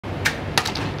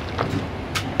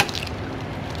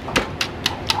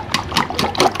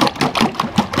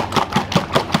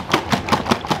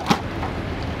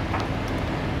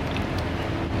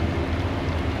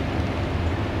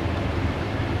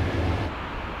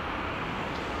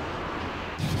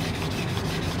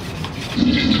す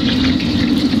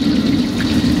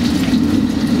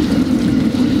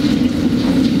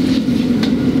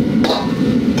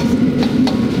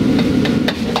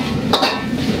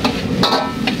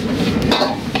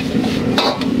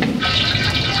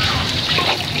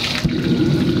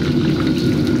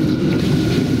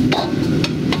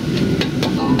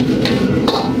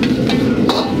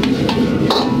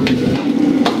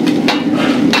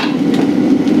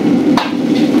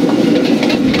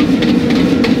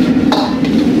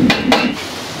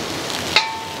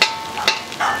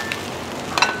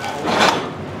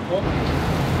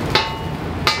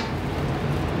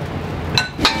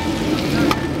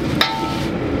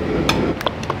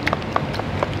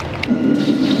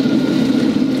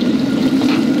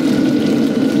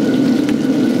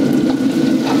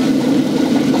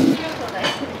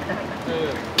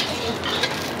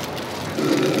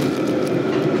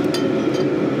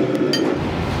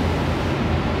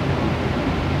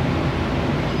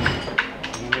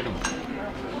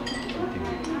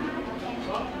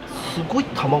ごい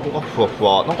卵がふわふ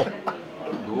わ、なんか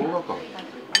動画か。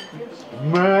う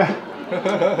めえ。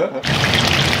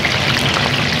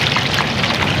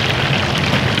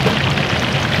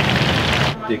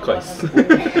でかいっす。びっくり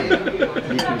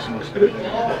しました。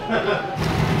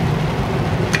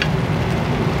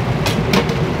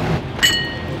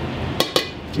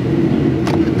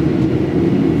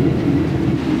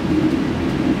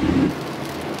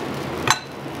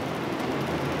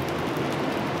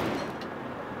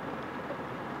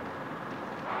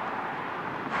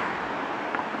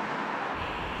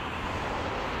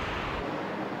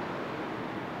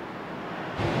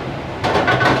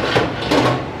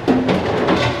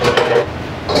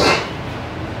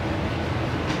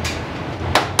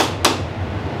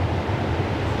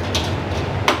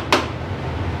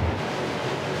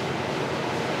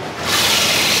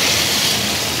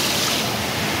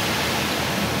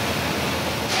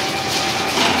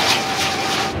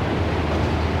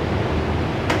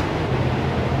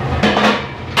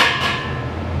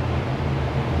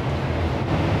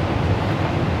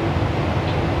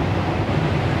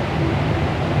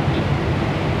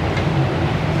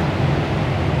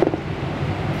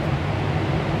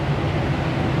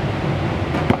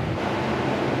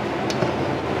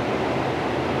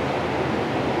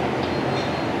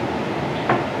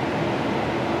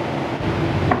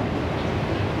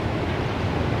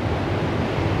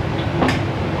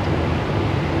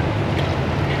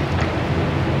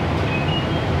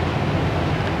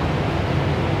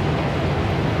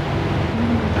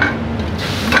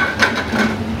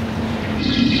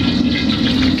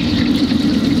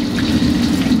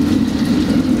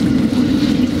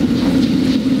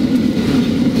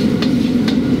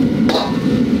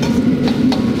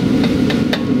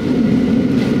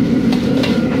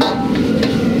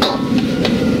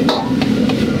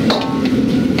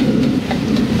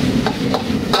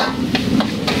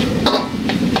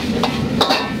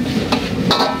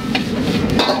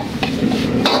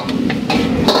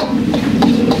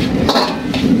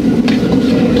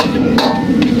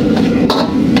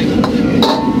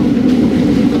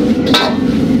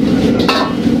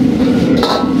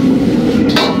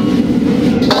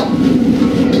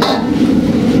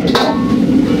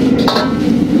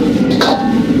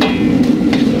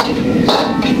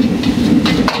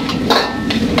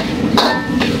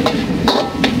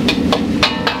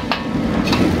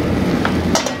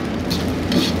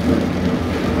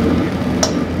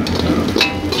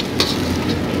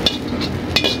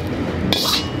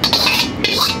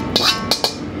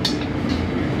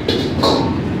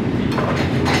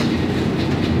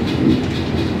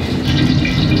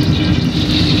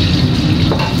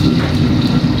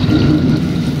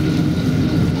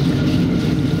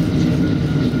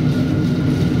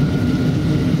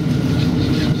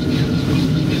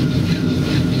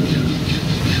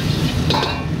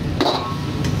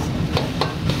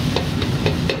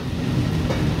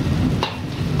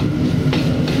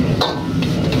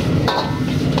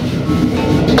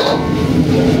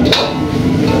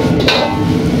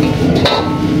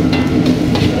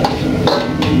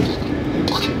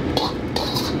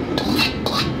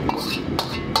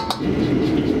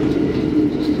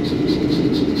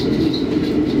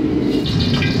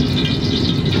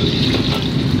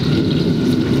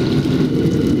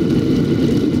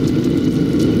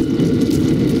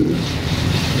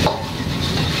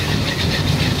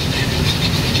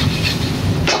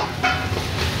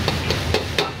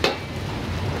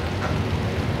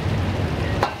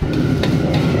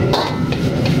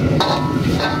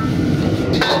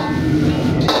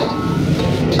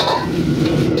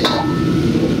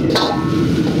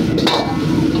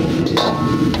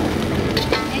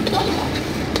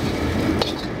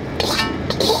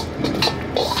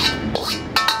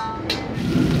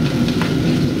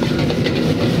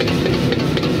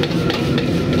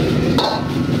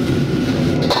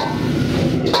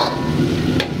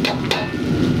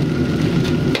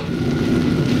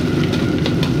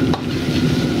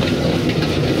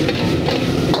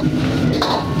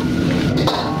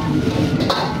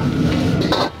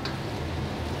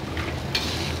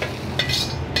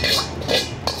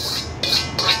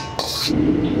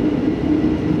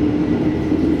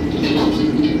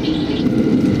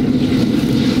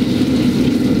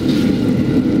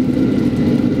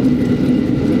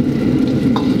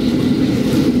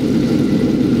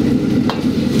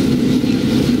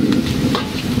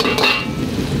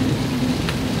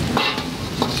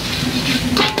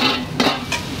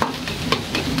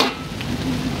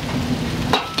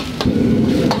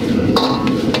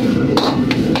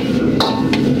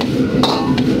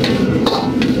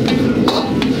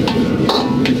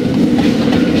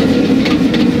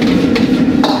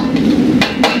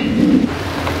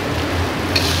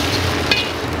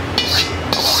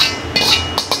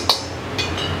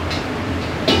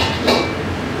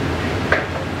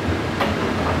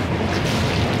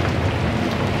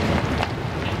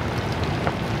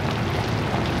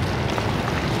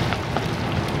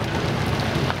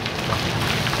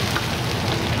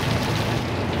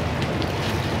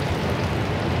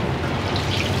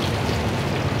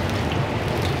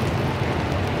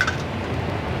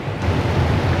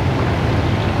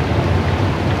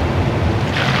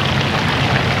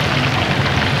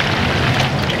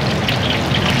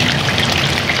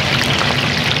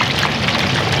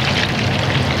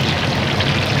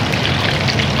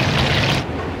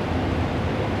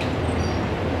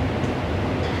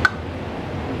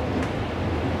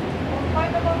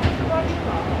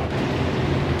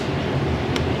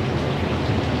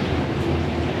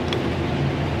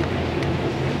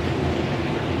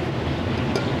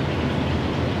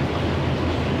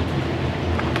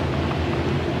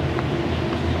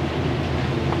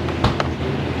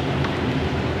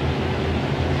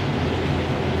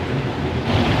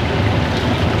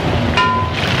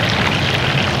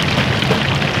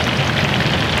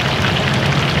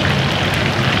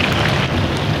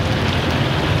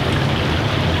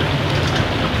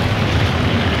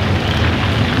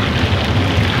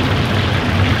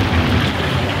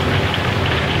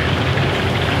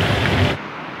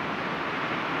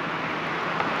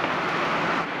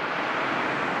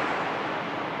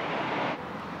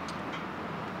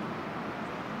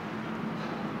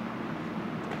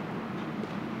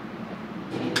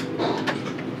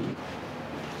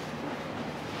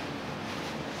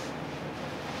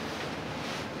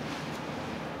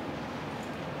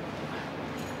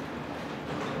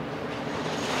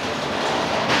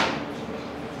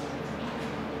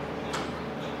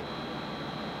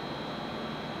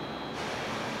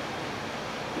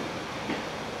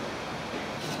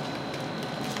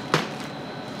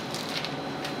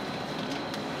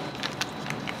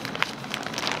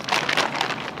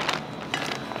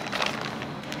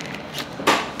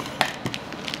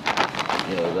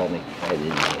だね、機械でい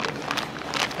いんだけど。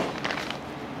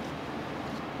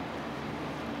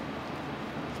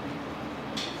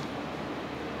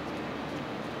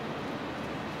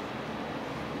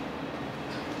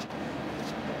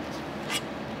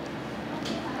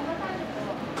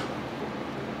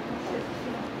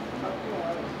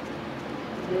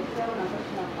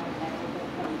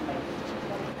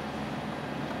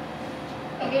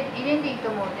入れんでいいと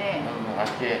思うね。あっ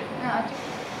ち。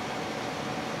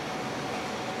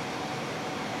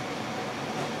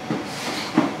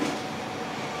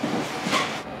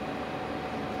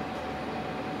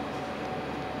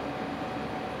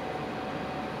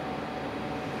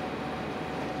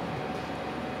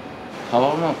皮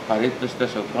もパリッとした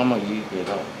食感もいいけ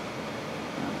ど、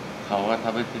皮が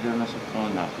食べてるような食感を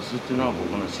なくすっていうのは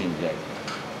僕の信じ合い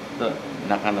と、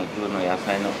中の具の野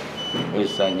菜の美味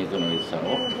しさ、肉の美味しさを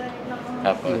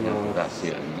やっぱり出す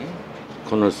ように。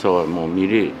この層はもうミ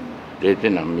リ 0.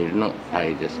 何ミリの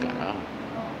単位ですから、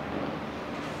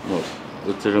もう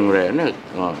映るぐらいはね、で皮。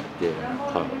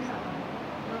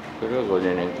それは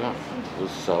50年間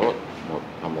薄さを保ってる。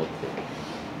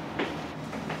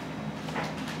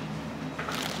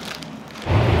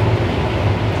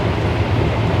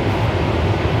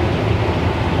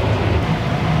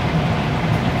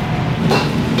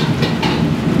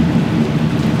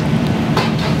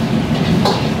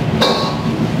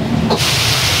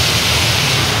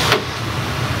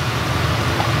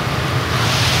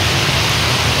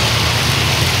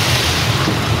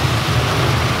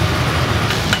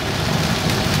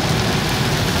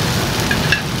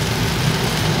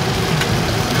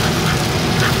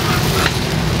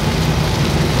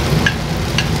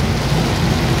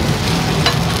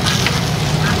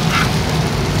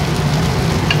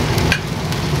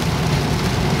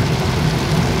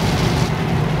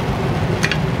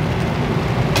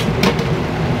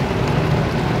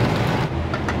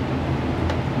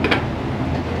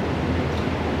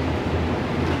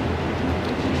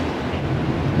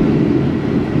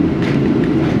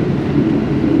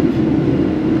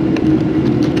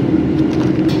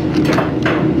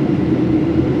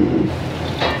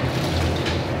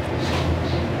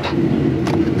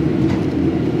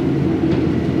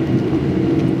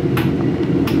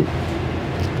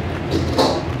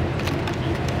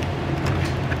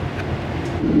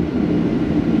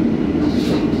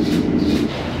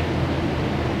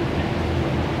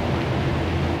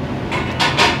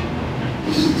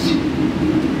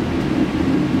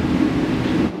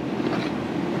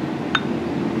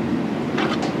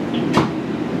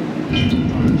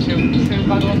中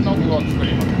華丼の具を作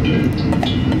ります。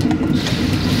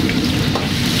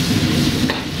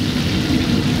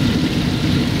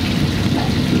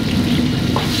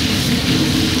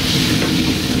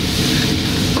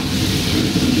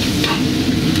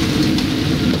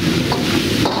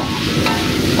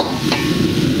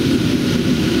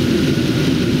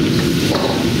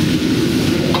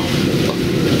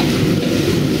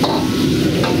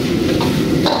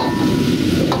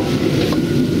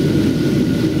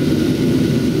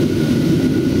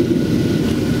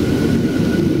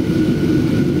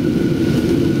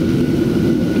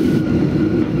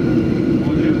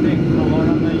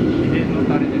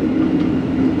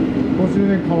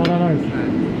変わらないですね。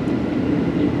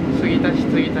継ぎ足し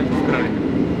継ぎ足し作られてる。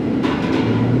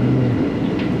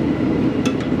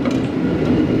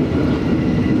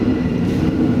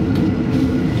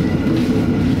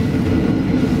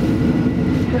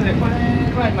でこれ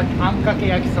は今あんかけ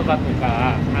焼きそばと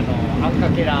かあんか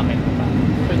けラーメンとか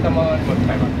そういったものにも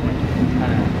使いますね。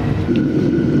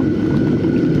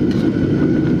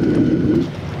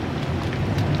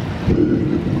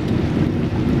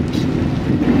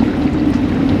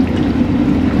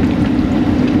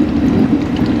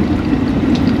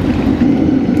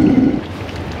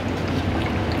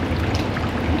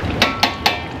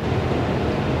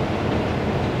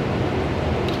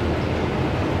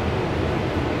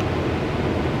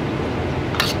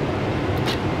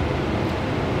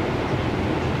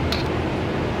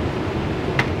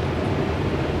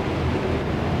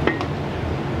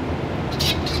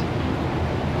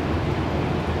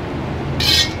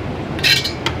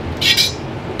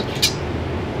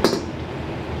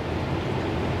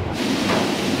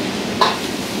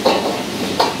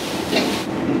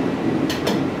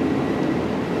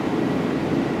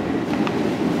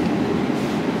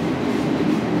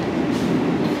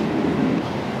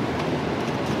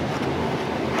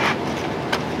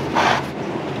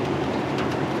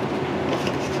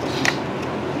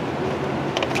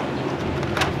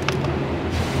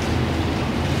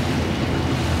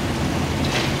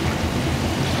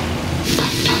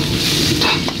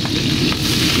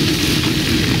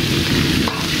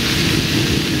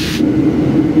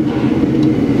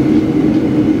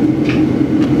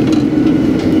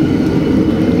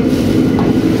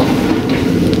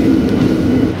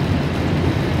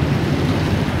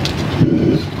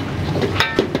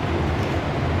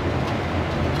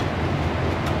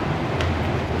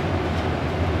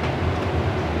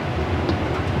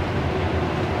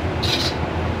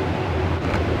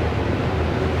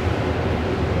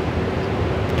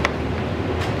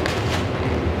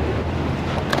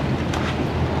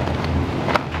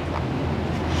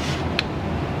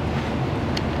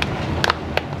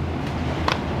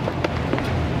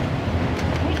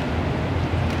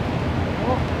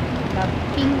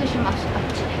ピングします、あっ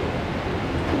ちで。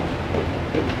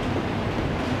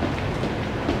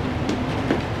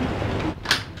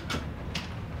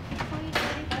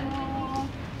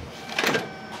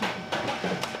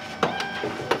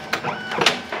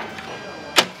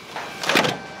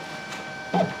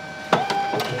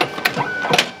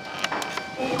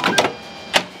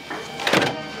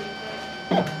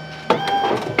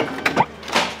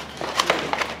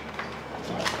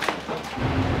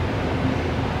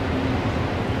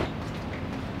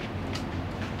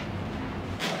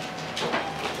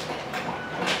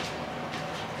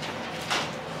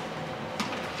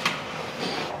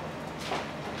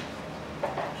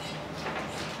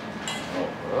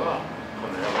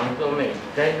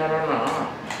一体ならな、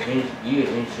いい練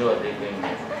習はできん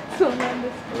ね。そうなんで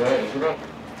す。これはいくら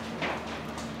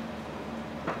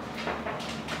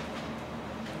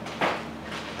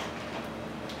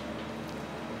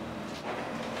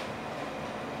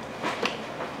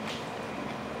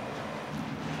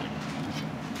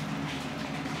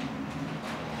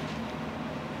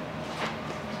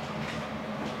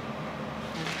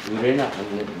売れなかった、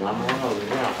生が売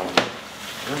れなかった。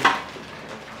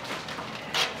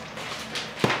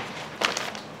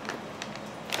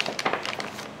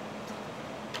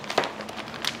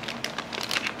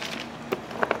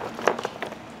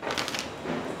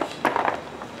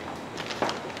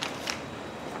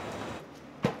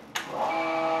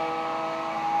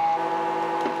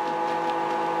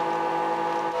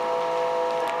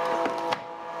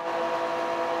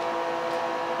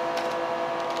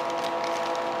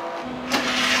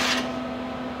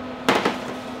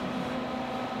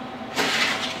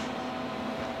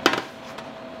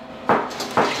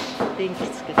電気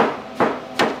つけて。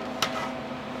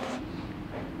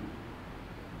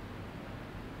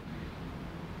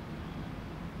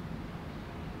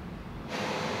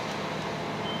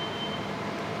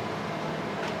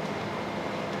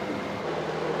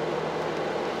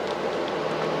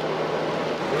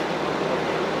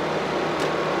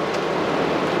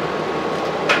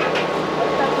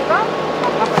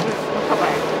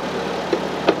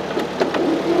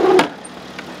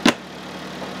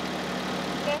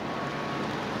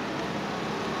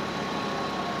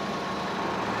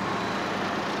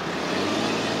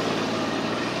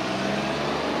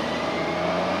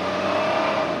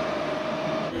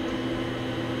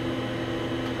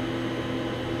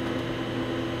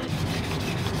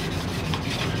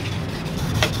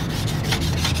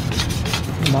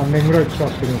何年ぐらい使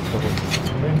ってるんですか、これ。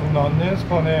何年です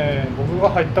かね、僕が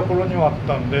入った頃にはあっ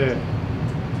たんで、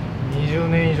20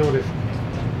年以上ですね。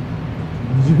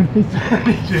20年以上。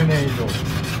20年以上。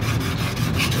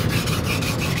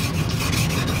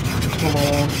この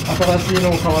新しいの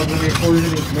を買わずにこういう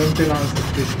ふうにメンテナンス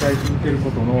して使い続ける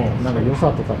ことのなんか良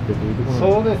さとかってどういうとこ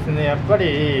ろなんですか。そうですね、やっぱ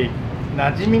り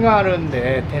馴染みがあるん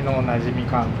で、手の馴染み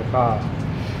感とか、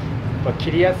やっぱ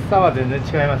切りやすさは全然違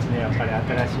いますね、やっぱり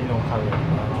新しいのを買うより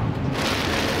は。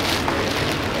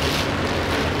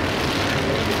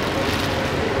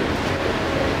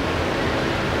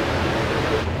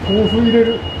豆腐入れ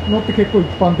るのって結構一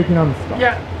般的なんですか。い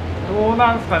や、どう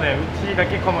なんですかね、うちだ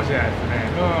けかもしれないですね。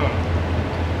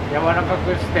柔らか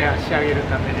くして仕上げる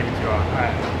ために、うちは。は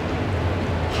い。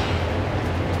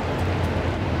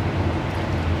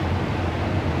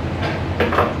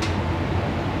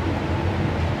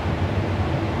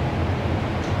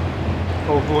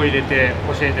豆腐を入れて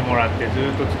教えてもらってずっ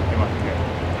と作ってますね。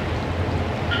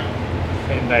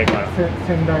先代から。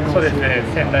先代の。そうですね、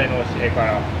先代の教えか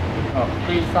ら。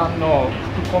福井産の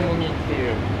福小麦ってい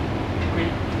う福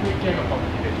井系の小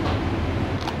麦です。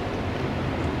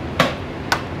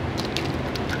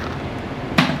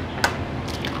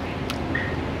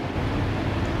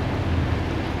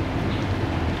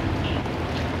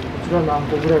こちら何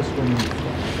個ぐらい仕込むんですか。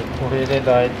これで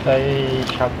だいたい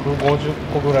150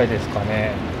個ぐらいですか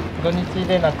ね。土日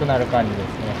でなくなる感じです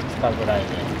ね、2日ぐらい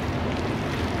で。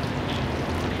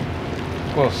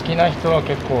好きな人は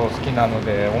結構好きなの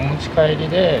で、お持ち帰り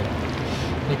で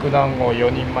肉団子4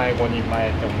人前5人前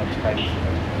ってお持ち帰りする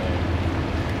ので、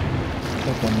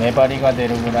ちょっと粘りが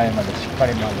出るぐらいまでしっか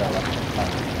り混ぜ合わせて感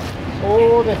じ。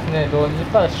そうですね、やっ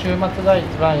ぱ週末が一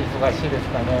番忙しいです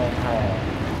かね。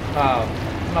はい。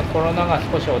コロナが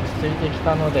少し落ち着いてき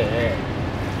たので、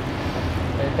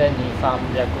大体2、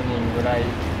300人ぐらい、1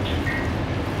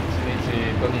日、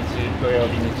土日、土曜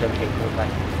日、日曜日で来る感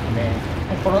じですね。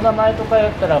コロナ前とかや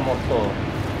ったらもっと、も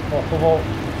うほぼ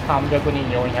300人、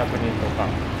400人とか、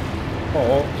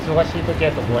もう忙しい時だ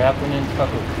と500人近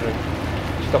く来る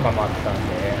日とかもあったん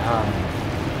で、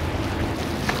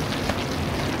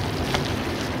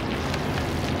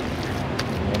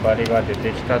粘りが出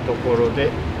てきたところで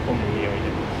小麦を入れ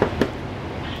ます。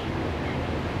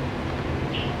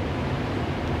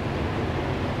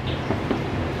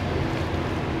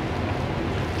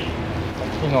さ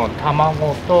っきの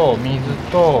卵と水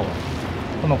と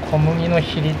この小麦の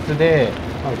比率で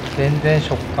全然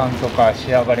食感とか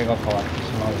仕上がりが変わって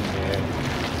しまうんで、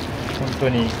本当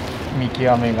に見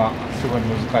極めがすごい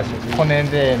難しいです。骨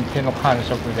で手の感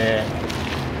触で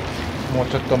もう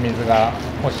ちょっと水が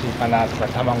欲しいかなとか、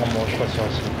卵もう少し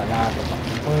欲しいかなとか、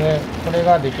これ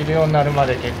ができるようになるま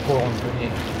で結構本当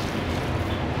に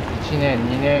1年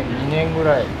2年ぐ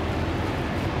らいい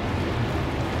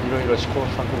ろいろ試行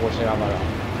錯誤しながら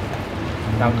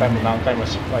何回も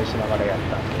失敗しながらやったん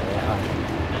で、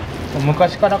はい、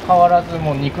昔から変わらず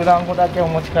もう肉団子だけお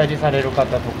持ち帰りされる方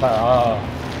とか、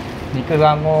肉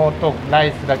団子とラ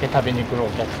イスだけ食べに来るお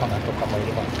客様とかもい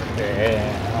ますので、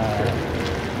は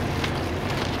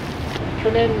い、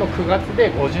去年の9月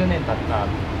で50年経った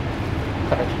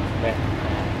形ですね。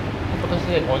今年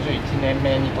で51年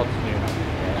目に突入なんで、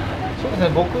そうですね、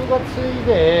僕が継い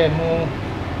でも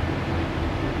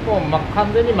う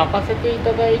完全に任せてい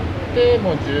ただいて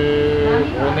もう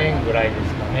15年ぐらいで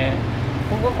すかね。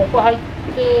僕がここ入っ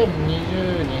て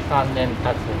22、3年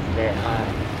経つんで、はい、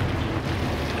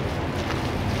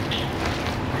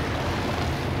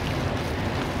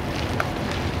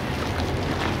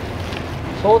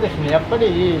そうですね、やっぱ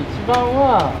り一番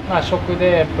は、食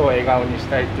で笑顔にし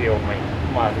たいという思い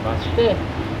もありまして、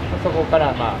そこか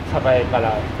ら鯖江か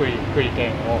ら福井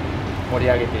県を盛り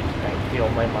上げていきたいという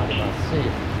思いもありますし、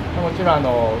もちろん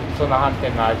その飯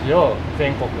店の味を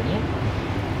全国に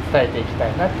伝えていきた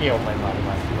いなっていう思いもあり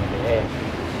ますので、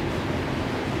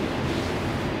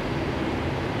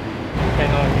手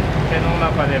の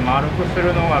中で丸くす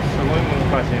るのがすごい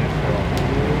難しいんですよ。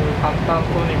簡単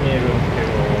そうに見えるんですけ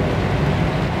ど、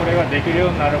これができるよ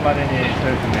うになるまでに、そうで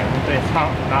すね、本当に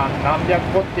何百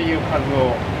個っていう数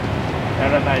を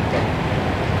やらないと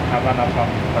なかなか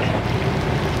難しい。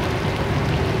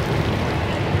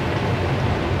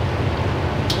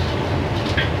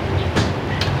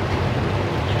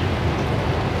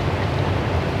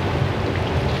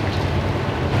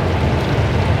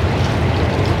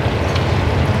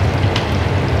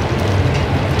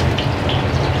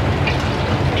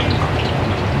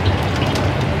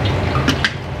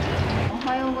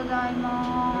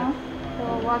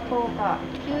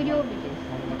給料日で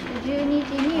す。12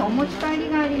時にお持ち帰り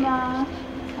があります。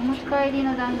お持ち帰り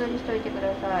の段取りしといてく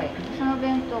ださい。その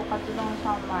弁当、カツ丼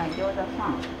3枚、餃子3。私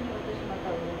また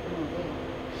動くので、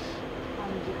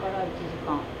3時から1時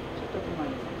間、ちょっと決まり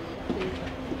ます。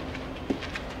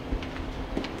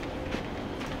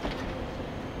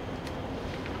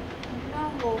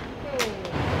卵 OK。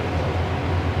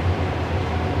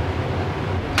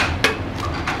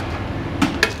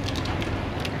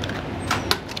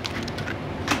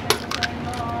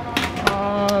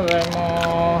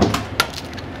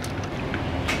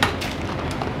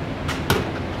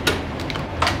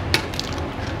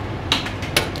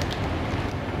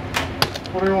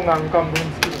これを何貫分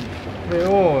作るんですか？これ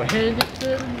を平日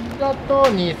だと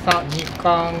2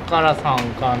貫から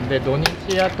3貫で、土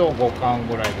日やと5貫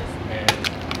ぐらいですね。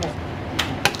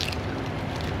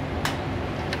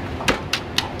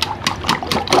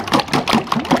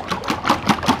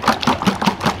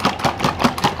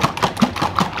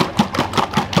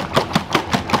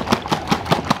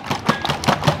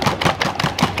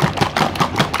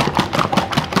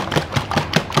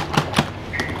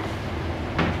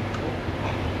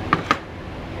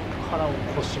殻を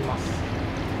こします。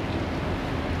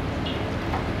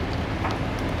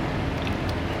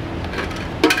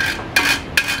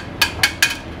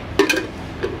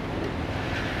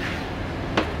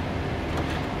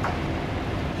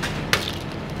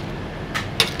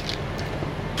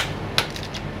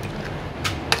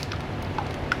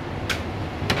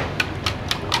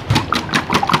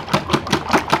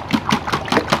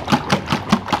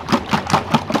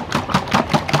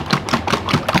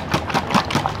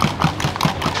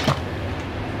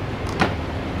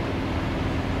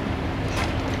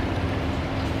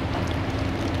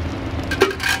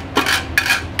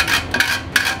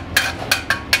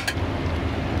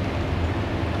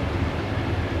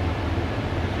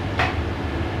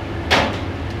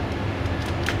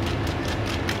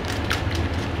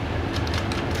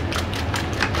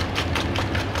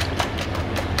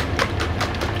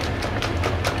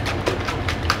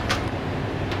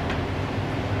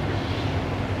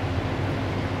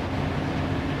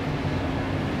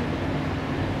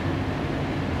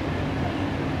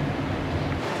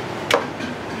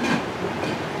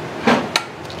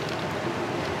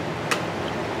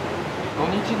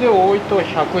で多いと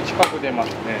100近く出ます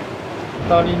ね。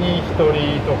2人に1人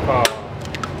とか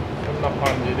そんな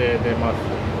感じで出ます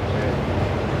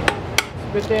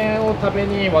ので、スペテンを食べ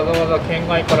にわざわざ県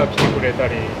外から来てくれた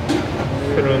り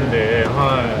するんで、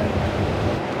は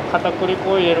い、片栗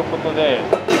粉を入れることで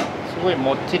すごい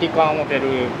もっちり感を出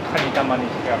るカニ玉に仕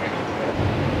上げるんで。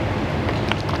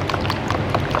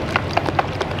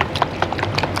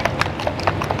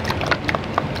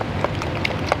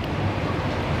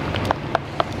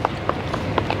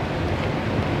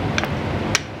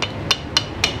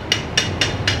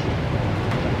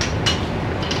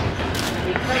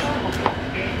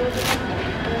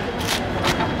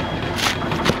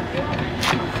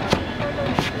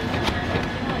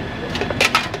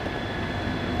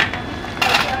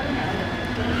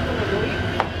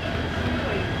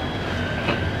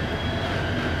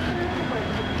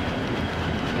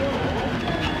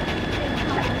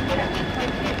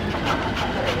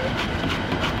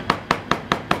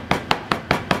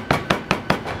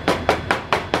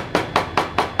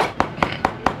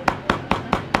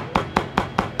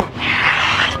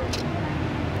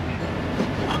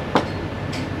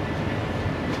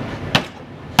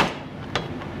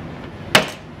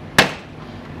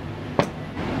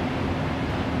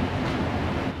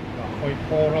ホイ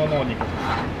コーローのお肉です。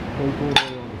ホイコーロー用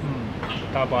です。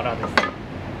豚バラです。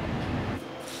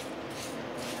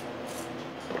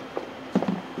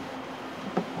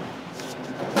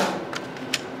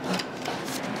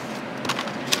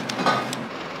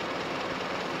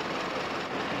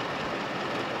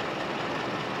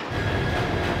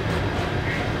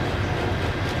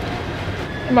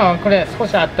今これ少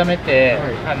し温めて、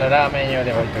はい、ラーメン用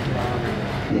で置いておきます。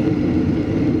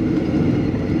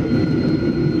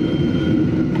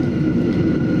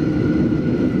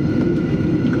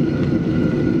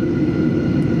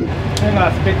これ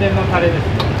がスペテンのタレですね。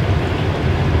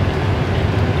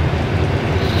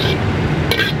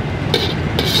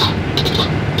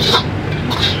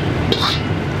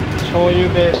醤油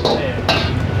ベースで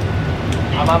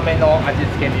甘めの味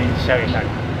付けに仕上げたり、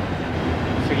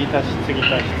継ぎ足し継ぎ足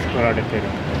し作られてる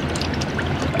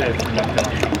ベースになってま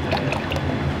すので、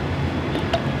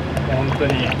本当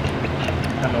に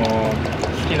好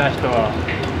きな人は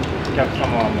お客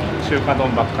様はもう中華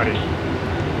丼ばっかり、う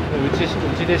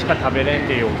ちでしか食べれんっ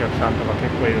ていうお客さんとか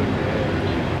結構いるんで。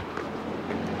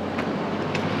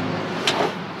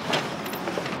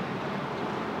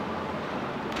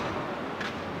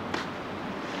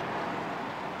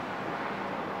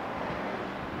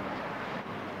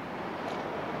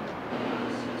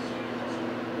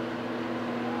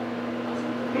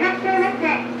いら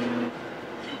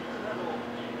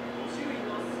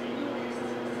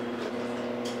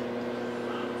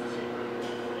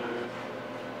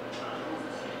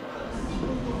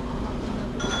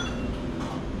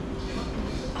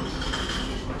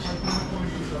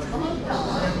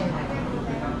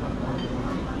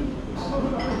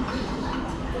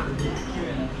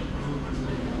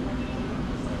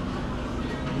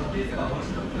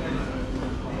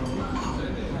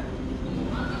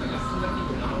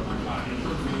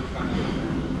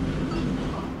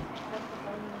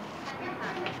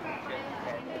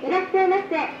っしゃいま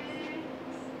せ。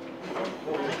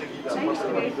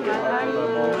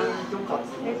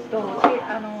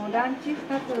ランチ2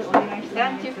つお願いします。ラ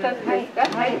ンチ2つですか？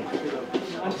はい。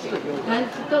ラン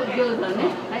チと餃子ね。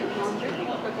はい。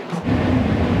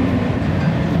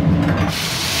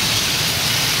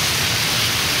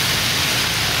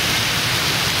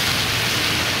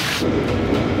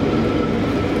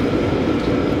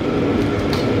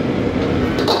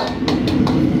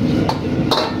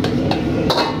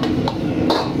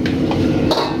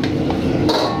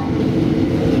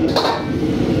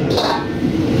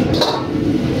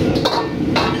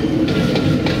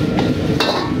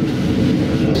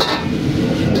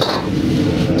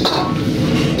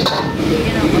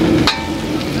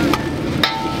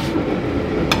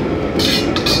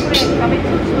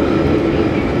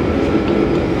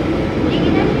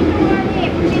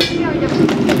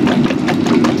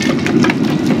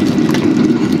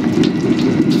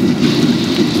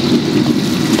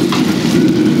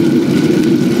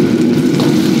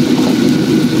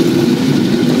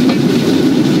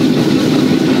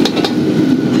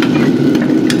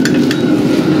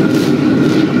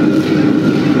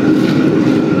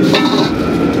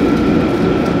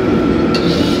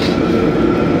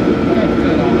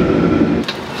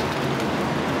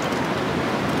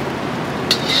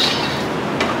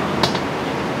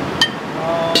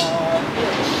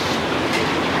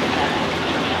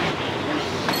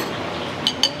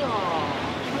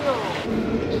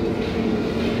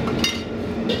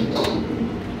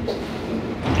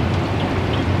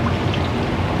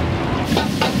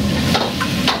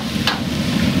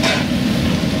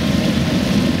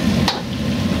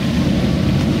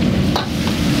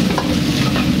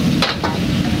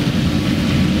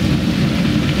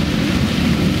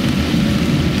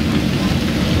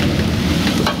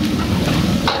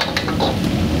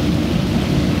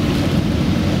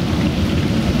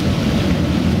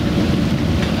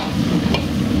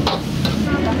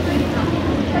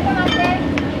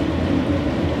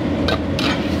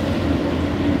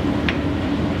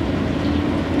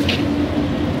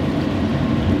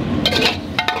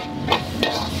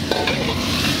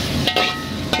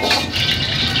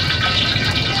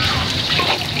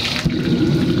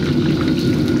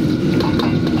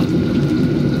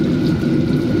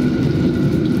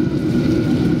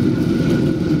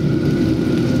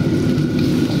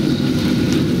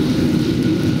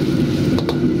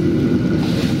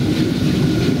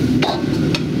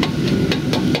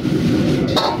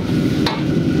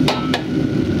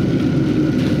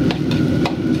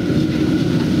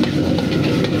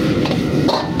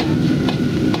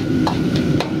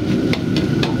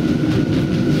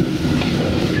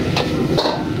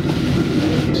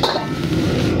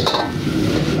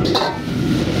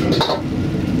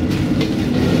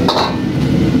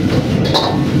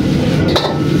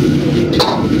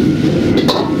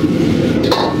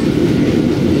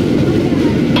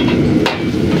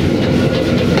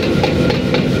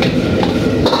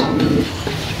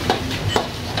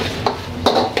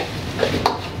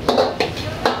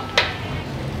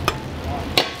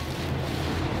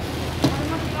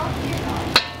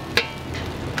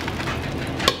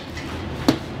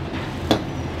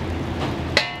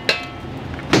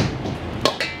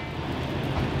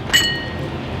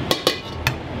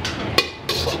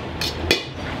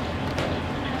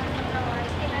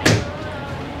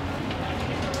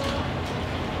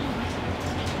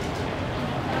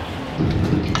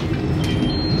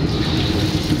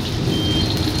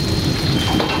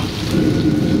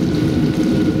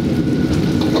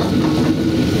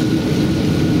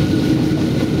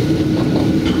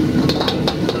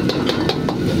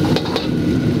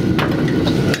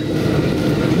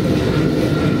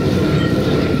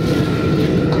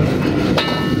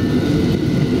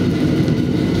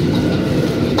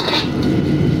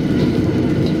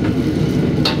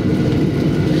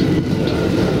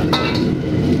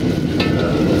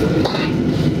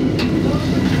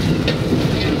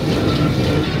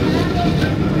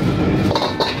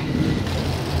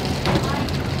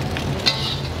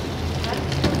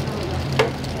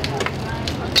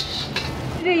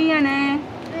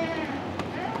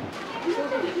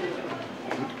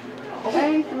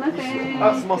はい、すみません。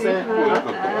あ、すみません。あ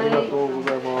りがとうご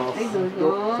ざいます。はい、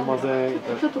どうぞ。すみません。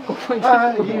ちょっとここに。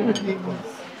はい、いいです。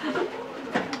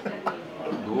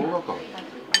動画か。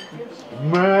う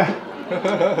めえ。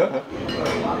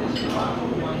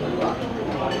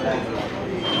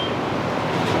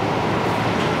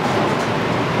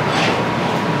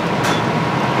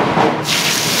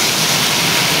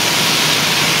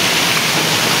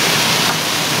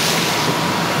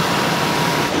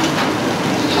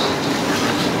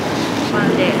まあ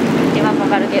で、手間か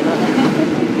かるけどね。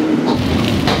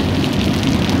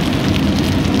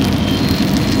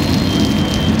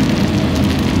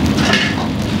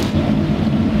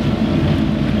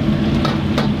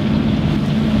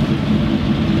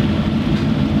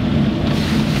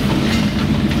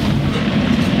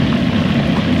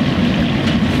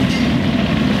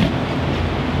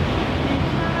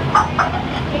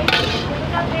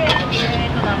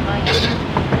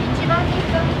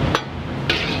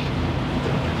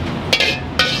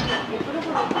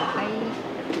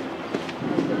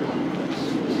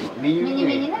ミニ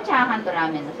ミニのチャーハンとラ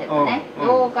ーメンのセットね。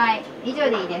了解。以上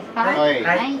でいいですか。はい。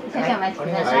はい。少々お待ちく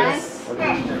ださい。は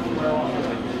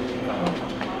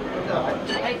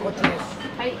い、こっちです。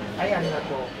はい。はい、ありが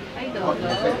とう。はい、どうぞ。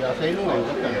野菜の方が良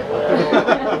かったね。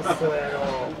そうやろ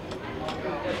う。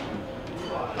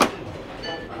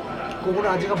ここ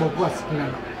の味が僕は好きな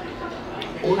の。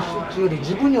美味しいっていうより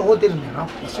自分に合うてるんだよな。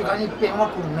一週間に一遍は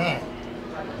来るね。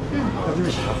チ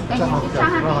ャーハ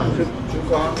ン。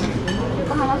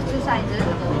横浜普通サイズ。ミ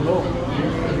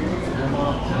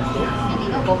ニ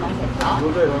のごまセット。餃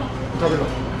子食べろ。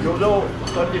餃子を2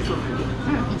人で1つ。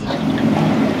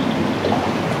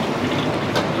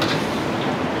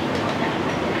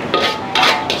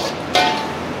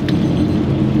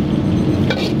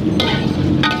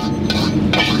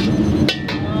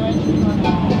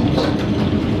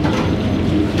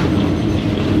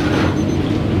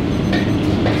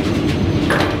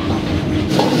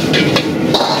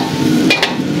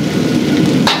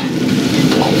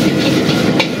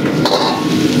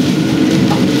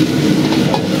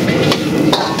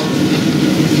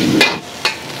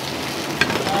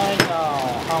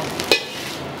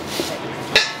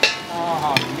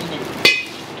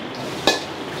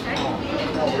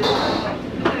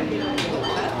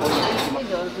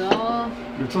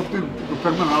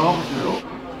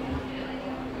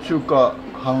中華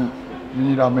半ミ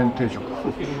ニラーメン定食。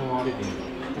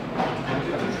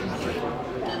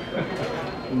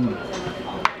うん。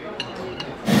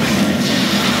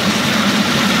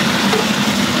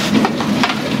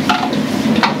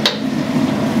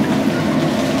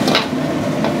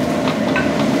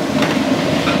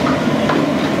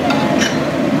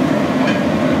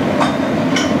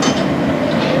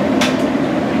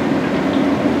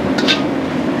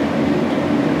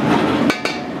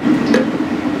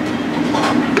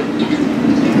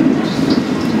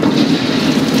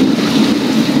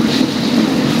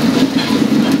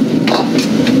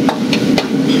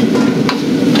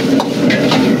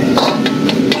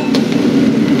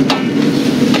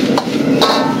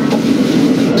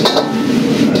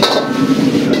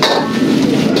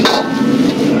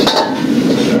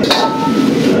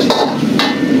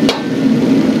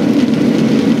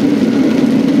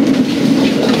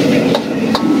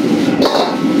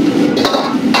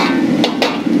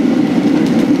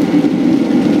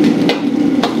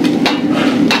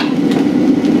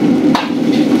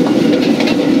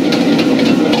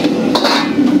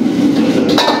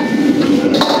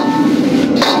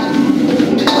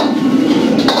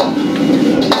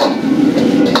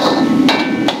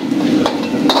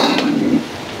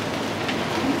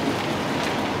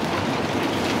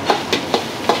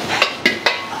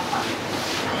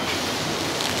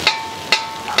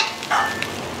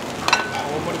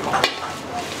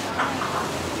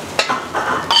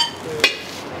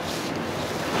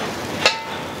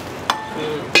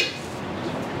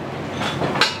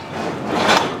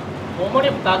大盛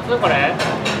り2つこれ？は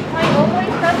い、大盛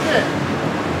り2つ。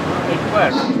1個や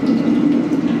ろ。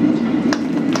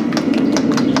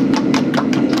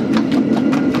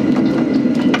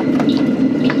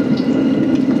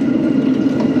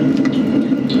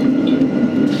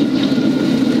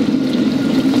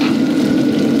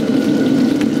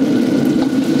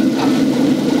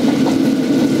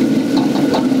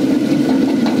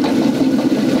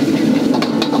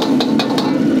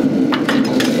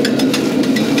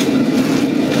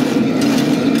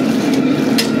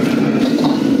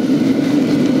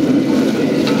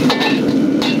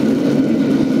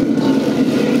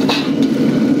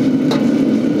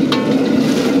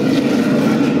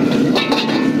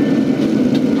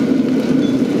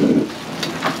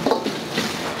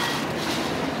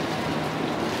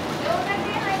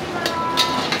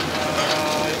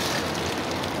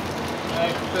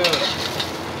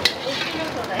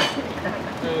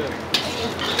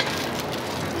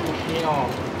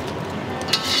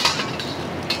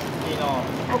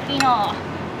大きいの。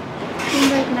しん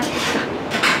どいくなってき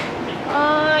た。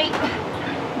はーい。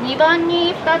2番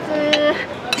に2つ。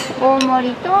大盛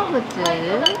りと普通。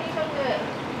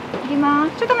いきま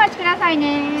す。ちょっとお待ちください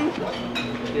ね。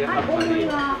はい、大盛り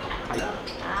は。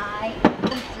はい。普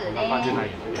通ね。は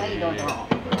い、どうぞ。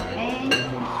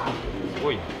す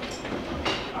ごいね。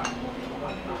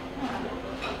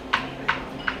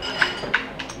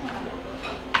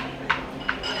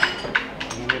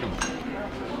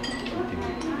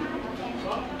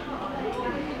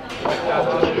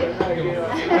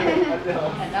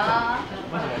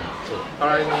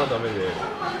辛いのがダメで。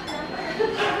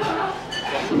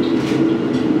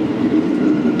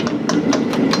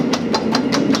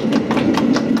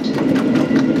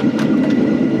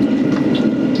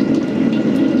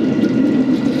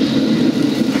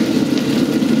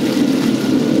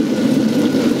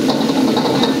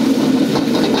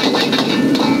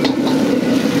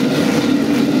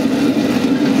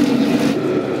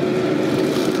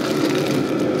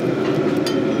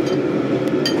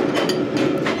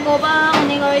5番お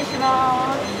願いし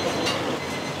ます。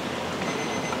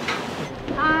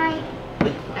はい。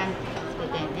ランチつけ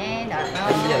てね、どうぞ。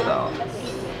いやだ。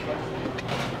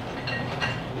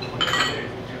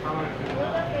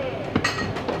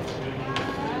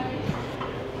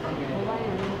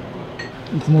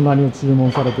いつも何を注文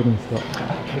されてるんですか？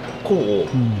結構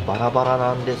バラバラ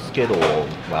なんですけど、や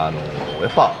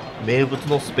っぱ名物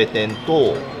のスペ店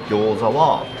と餃子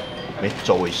はめっ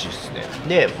ちゃ美味しいですね。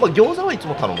で、餃子はいつ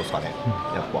も頼むんですかね。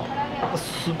やっぱ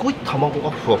すごい卵が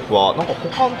ふわふわ、なんか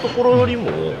他のところよりも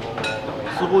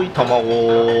すごい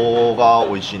卵が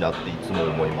美味しいなっていつも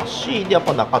思いますし、でやっ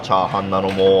ぱ中チャーハンなの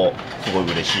もすご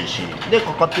い嬉しいし、で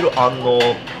かかってるあんの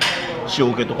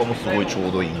塩気とかもすごいちょ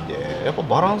うどいいんで、やっぱ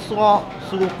バランスが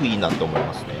すごくいいなって思い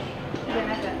ますね。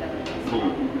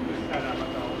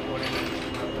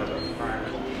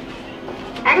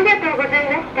ありがとうござ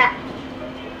いました。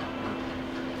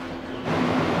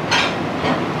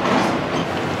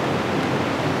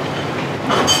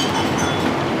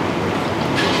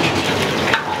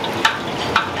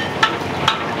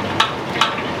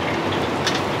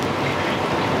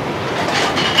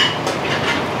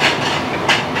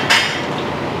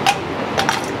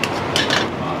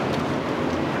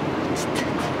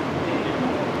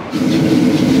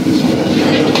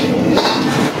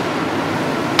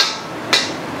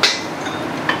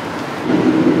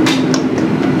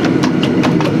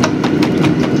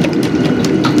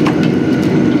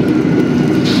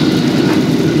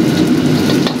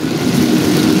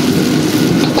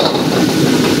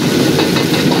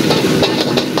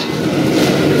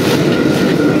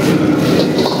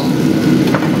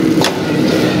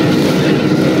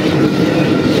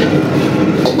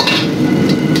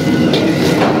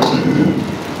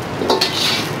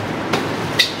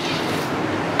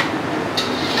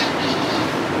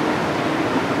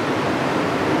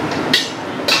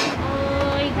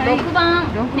6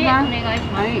番でお願いし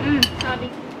ます。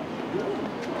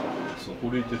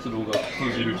堀井哲郎が通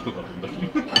じる人なんだけ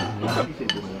ど。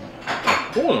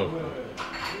そうな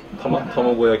の？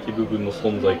卵焼き部分の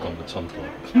存在感がちゃんと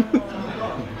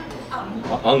あ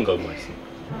る。あんがうまいですね。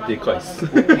でかいっす。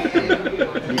びっくり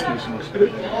しました。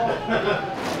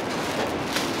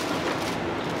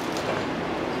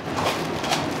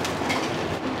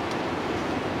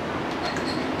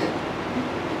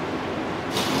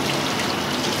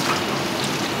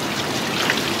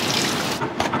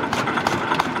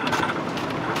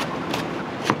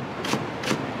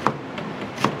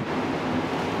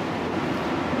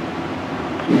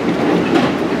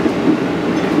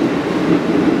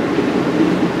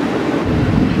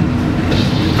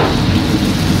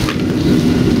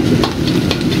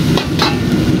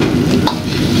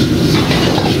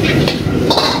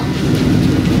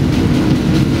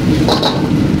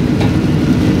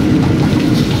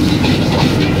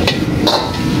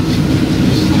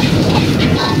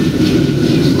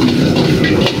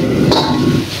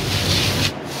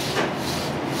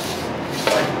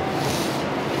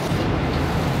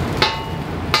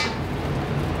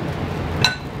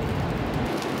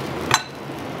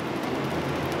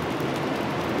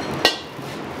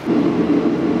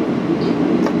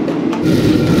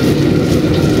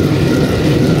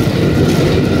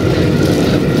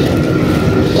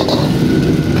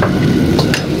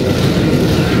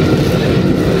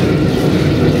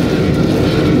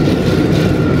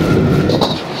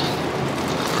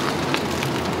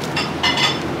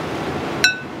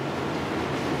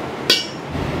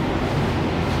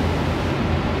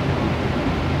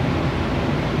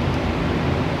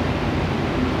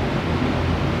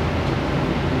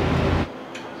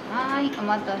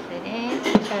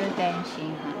天津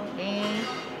飯で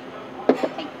す。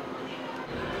はい。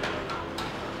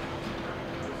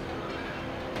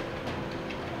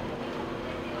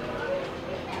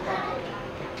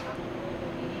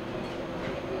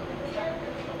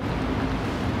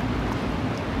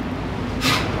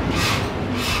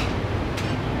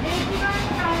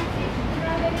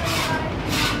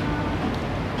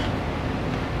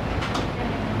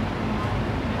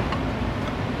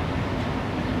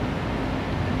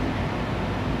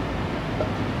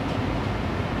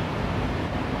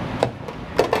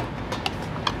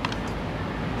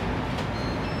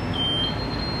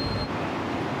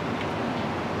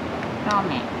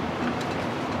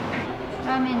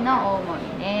ラーメンの大盛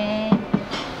りです。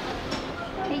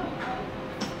はい。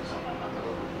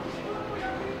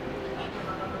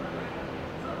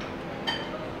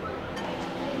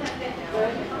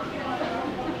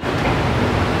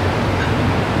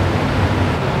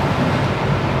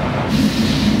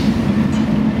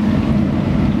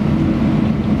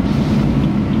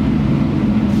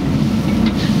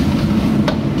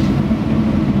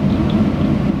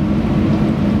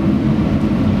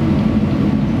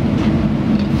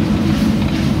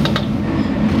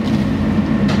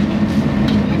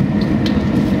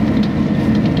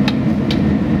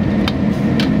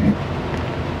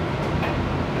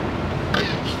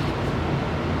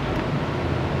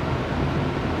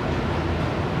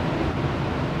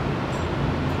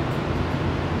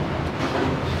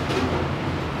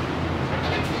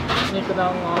肉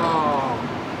団子。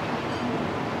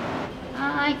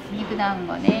はい、肉団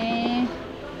子です。